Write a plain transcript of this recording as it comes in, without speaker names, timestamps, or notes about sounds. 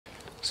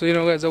So you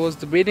know guys, I was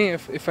debating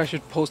if I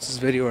should post this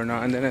video or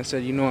not, and then I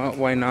said, you know what,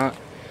 why not?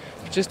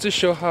 Just to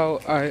show how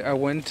I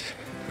went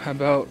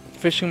about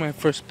fishing my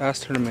first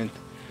bass tournament.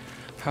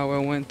 How I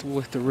went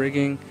with the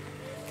rigging,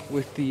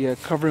 with the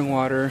covering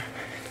water,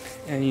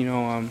 and you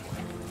know,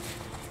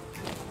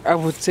 I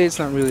would say it's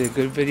not really a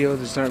good video.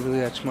 There's not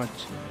really that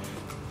much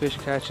fish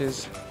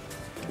catches.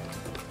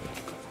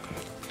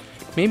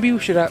 Maybe we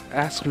should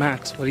ask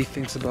Max what he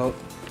thinks about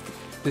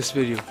this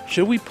video.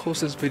 Should we post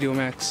this video,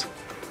 Max?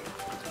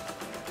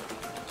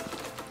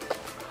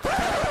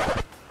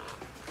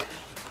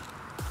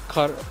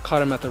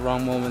 Caught him at the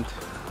wrong moment.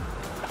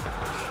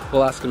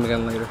 We'll ask him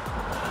again later.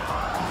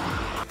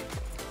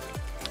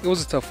 It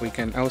was a tough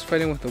weekend. I was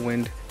fighting with the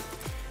wind,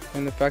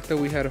 and the fact that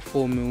we had a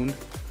full moon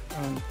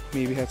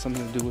maybe had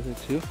something to do with it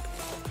too.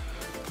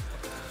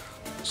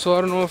 So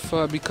I don't know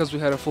if because we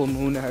had a full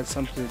moon that had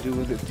something to do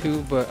with it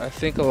too, but I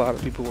think a lot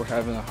of people were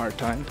having a hard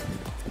time.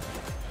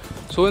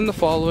 So in the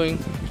following,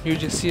 you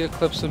just see a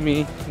clips of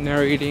me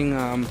narrating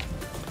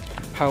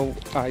how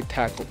I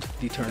tackled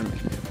the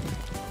tournament.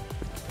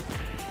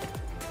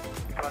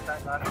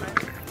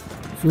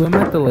 So I'm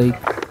at the lake,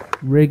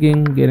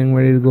 rigging, getting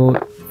ready to go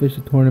fish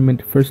the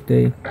tournament first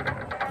day.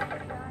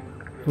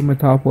 For my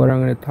top water,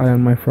 I'm going to tie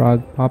on my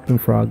frog, popping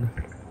frog.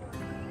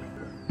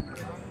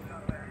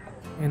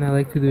 And I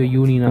like to do a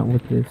uni knot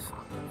with this.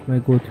 It's my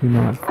go-to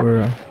knot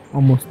for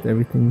almost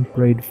everything,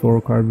 braid,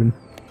 fluorocarbon.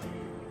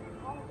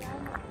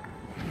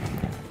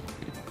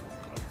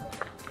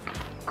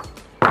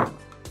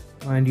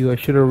 Mind you, I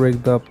should have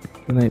rigged up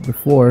the night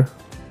before,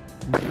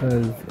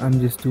 because I'm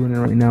just doing it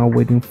right now,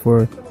 waiting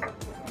for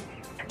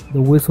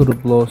the whistle to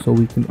blow so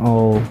we can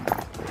all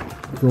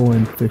go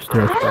and fish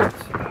to our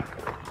spots.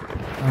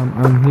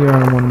 I'm here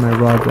on one of my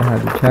rods that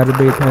had the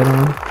chatterbait tied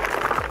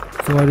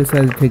on, so I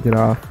decided to take it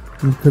off.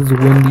 And because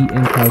it's windy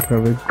and cloud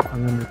coverage,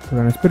 I'm going to put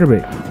on a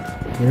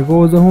spinnerbait. There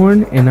goes the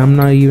horn, and I'm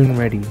not even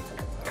ready.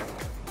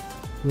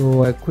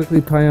 So I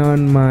quickly tie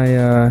on my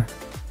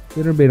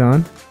spinnerbait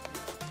on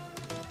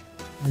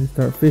and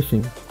start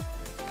fishing.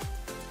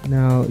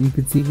 Now you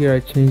can see here I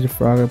changed the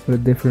frog. I put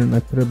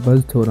a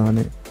buzz toad on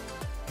it,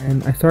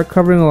 and I start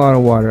covering a lot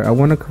of water. I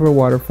want to cover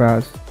water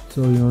fast,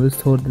 so you know this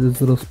toad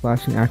does little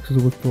splashing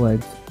actions with the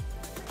legs.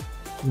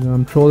 You know,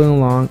 I'm trolling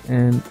along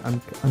and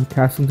I'm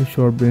casting to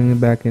shore, bringing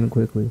it back in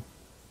quickly,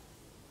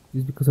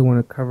 just because I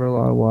want to cover a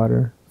lot of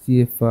water.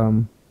 See if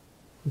I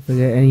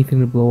get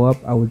anything to blow up,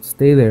 I would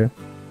stay there,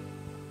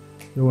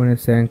 throw in a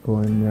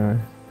Senko,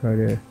 and try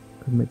to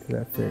commit to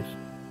that fish.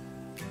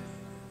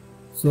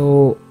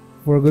 So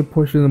for a good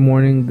portion of the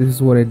morning, this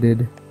is what I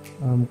did,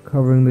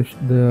 covering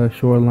the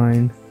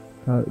shoreline,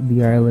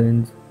 the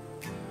islands,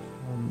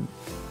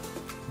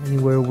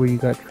 anywhere where you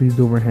got trees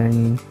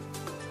overhanging,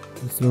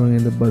 just throwing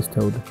in the buzz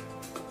toad.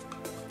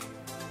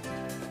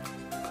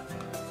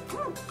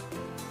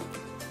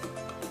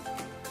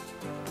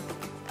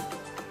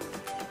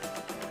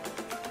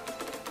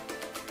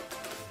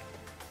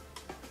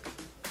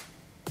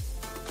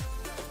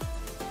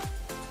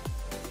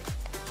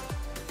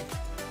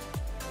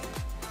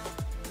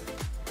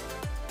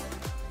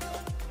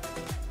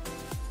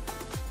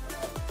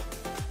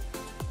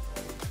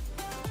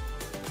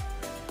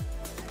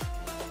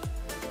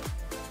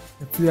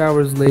 A few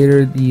hours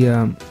later,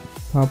 the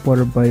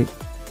topwater bite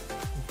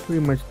was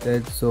pretty much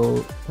dead,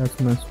 so that's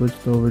when I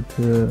switched over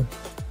to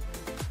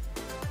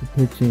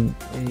pitching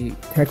a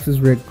Texas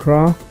red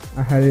craw.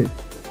 I had it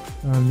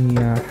on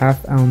the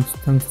half-ounce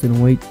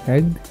tungsten weight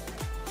pegged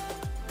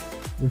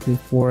with a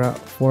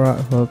 4-aught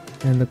hook,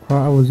 and the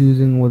craw I was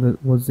using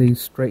was a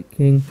Strike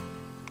King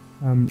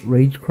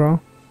Rage craw,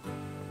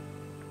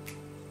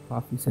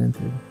 coffee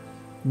scented.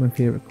 My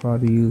favorite craw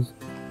to use.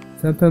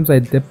 Sometimes I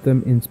dip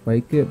them in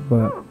Spike It,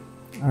 but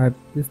I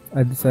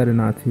decided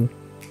not to.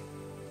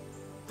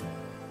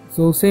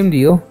 So same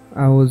deal.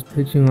 I was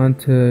pitching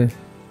onto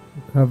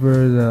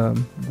cover the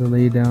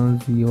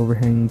laydowns, the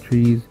overhanging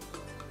trees,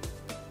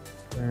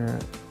 trying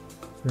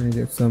to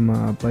get some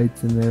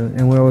bites in there.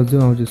 And what I was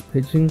doing, I was just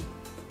pitching.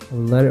 I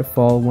would let it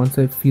fall. Once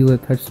I feel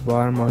it touch the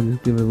bottom, I'll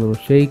just give it a little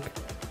shake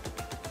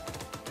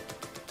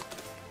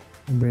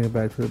and bring it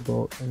back to the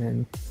boat, and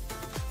then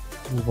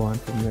move on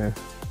from there.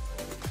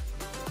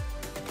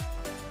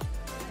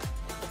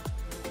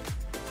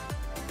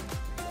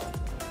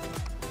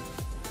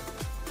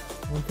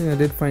 One thing I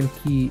did find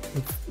key,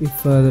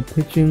 if the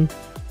pitching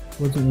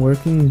wasn't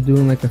working, is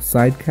doing like a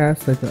side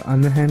cast, like an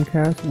underhand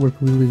cast,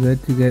 worked really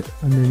good to get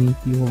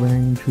underneath the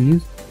overhanging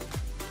trees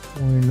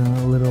or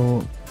in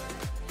little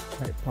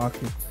tight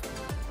pockets.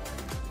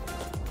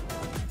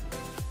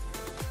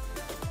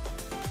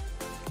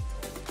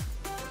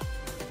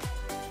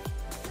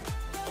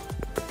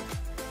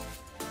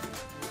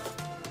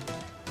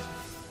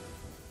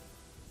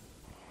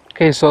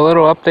 Okay, so a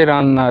little update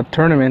on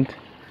tournament.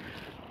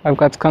 I've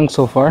got skunk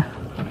so far.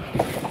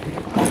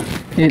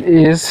 It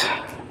is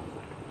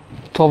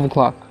 12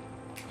 o'clock.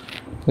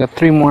 We got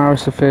 3 more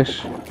hours to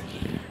fish.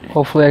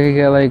 Hopefully I can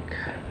get like,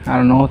 I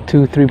don't know,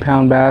 2-3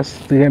 pound bass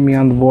to get me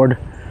on the board.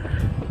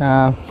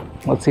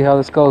 Let's see how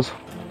this goes.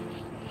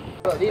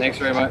 Thanks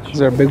very much. Is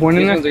there a big one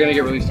in These there? ones are gonna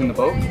get released in the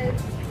boat.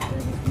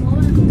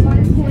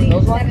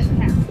 Those ones?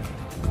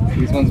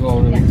 These ones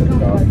will release in the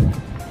dog.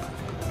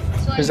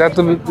 Is that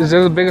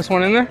the biggest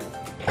one in there?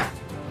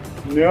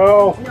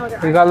 No.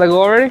 You got Lego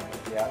already?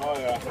 Yeah. Oh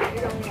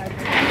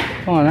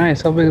yeah. Oh,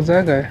 nice. How big is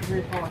that guy?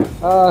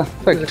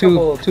 It's like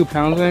two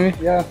pounds maybe.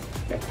 Yeah.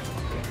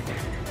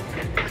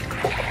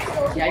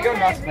 Yeah, you're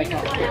nuts. Make it.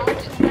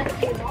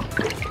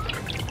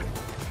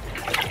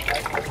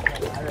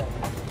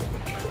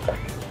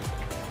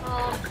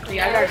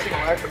 Yeah, I've never seen a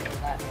larger than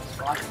that.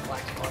 Black spot.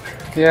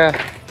 Yeah.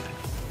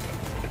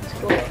 It's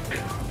cool.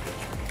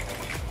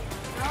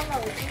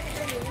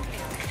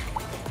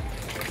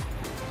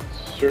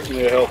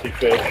 Certainly a healthy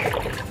fish.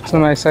 It's a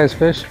nice sized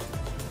fish.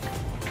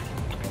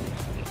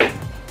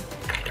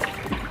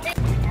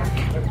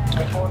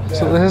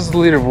 So this is the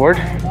leaderboard.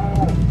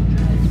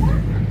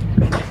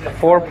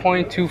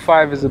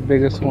 4.25 is the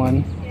biggest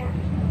one.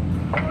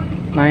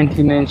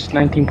 19-inch,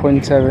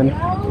 19.7.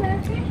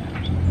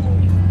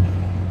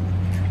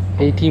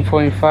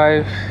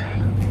 18.5.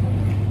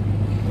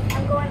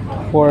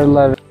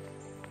 411.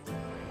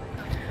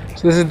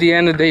 So this is the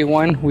end of day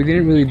one. We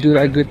didn't really do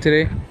that good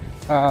today.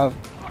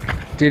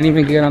 Didn't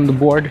even get on the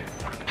board.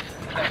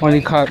 Only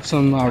caught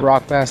some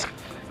rock bass.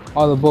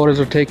 All the boaters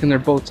are taking their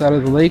boats out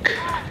of the lake.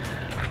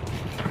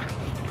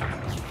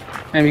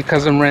 And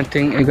because I'm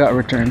renting, it got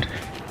returned.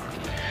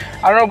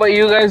 I don't know about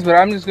you guys, but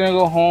I'm just gonna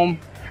go home,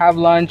 have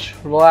lunch,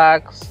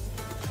 relax.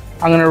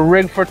 I'm gonna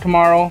rig for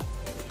tomorrow.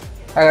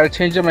 I gotta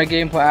change up my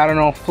game plan. I don't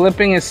know.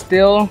 Flipping is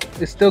still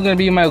gonna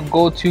be my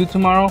go-to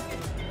tomorrow.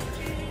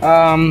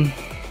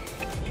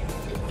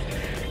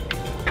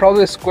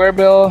 Probably a square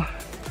bill.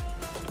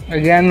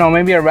 Again, no,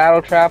 maybe a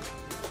rattle trap.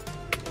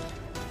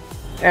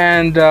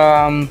 And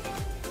a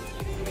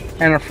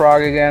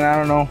frog again. I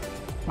don't know.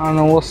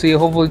 We'll see.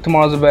 Hopefully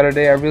tomorrow's a better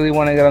day. I really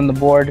want to get on the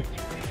board.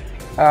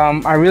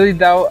 I really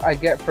doubt I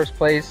get first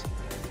place.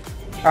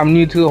 I'm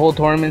new to the whole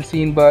tournament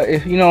scene, but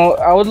if you know,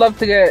 I would love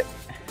to get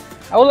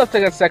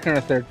second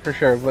or third for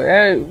sure.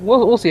 But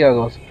we'll see how it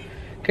goes.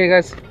 Okay,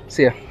 guys.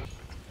 See ya.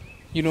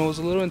 You know, it was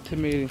a little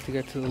intimidating to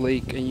get to the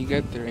lake, and you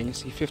get there and you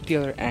see 50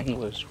 other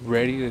anglers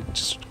ready to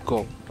just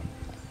go.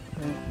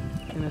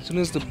 And as soon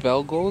as the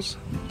bell goes,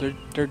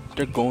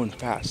 they're going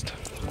fast.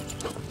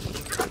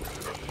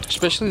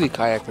 Especially the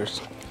kayakers.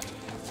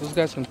 Those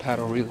guys can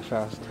paddle really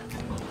fast.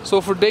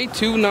 So for day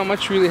two, not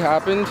much really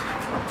happened.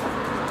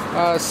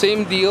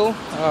 Same deal.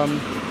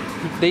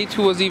 Day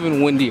two was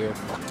even windier.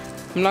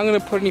 I'm not gonna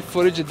put any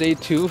footage of day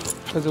two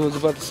because it was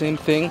about the same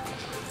thing.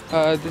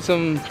 Did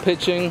some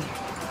pitching.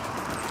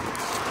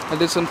 I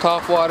did some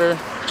top water.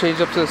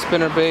 Changed up to the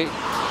spinner bait,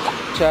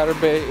 chatter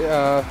bait,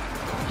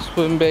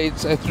 swim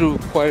baits. I threw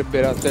quite a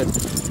bit out there,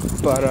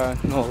 but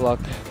no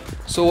luck.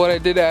 So what I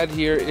did add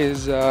here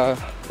is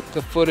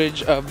the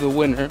footage of the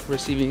winner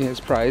receiving his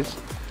prize,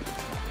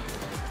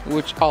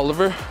 which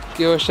Oliver.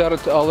 Give a shout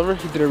out to Oliver.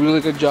 He did a really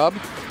good job.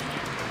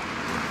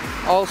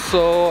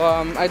 Also,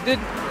 I did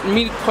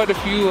meet quite a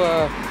few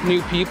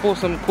new people,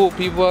 some cool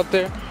people out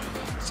there.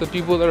 Some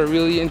people that are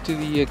really into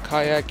the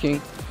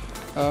kayaking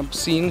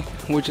scene,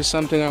 which is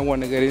something I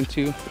want to get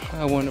into.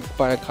 I want to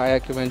buy a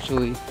kayak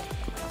eventually,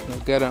 you know,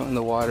 get out in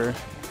the water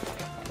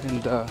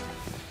and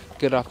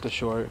get off the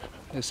shore,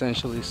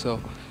 essentially.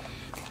 So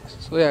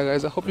yeah,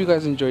 guys, I hope you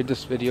guys enjoyed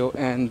this video,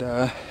 and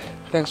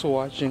thanks for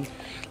watching.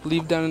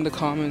 Leave down in the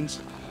comments,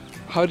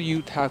 how do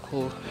you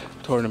tackle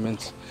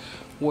tournaments?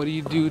 What do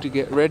you do to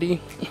get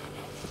ready?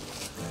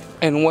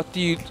 And what do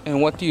you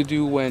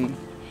do when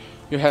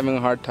you're having a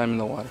hard time in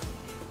the water?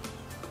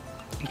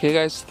 Okay,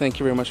 guys, thank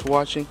you very much for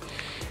watching,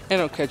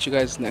 and I'll catch you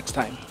guys next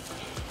time.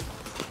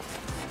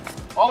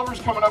 Oliver's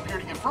coming up here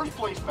to get first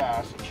place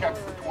bass, a check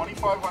for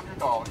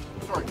 $2,500.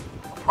 Sorry,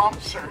 a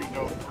promissory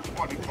note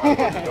for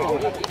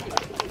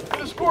 $2,500.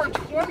 And a score of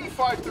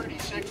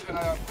 25.36 and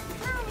a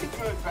fairly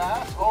good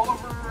bass.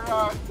 Oliver,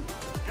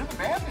 you're the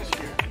man this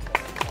year.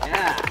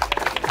 Yeah.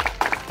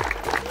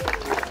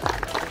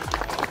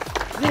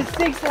 This is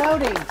 6th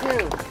outing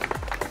too.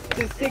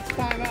 This is 6th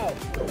time out.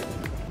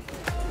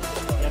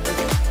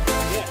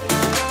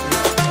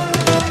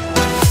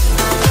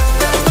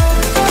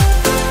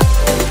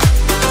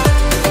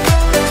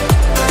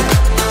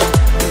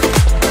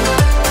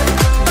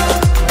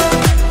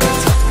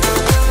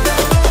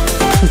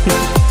 Ha ha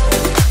ha.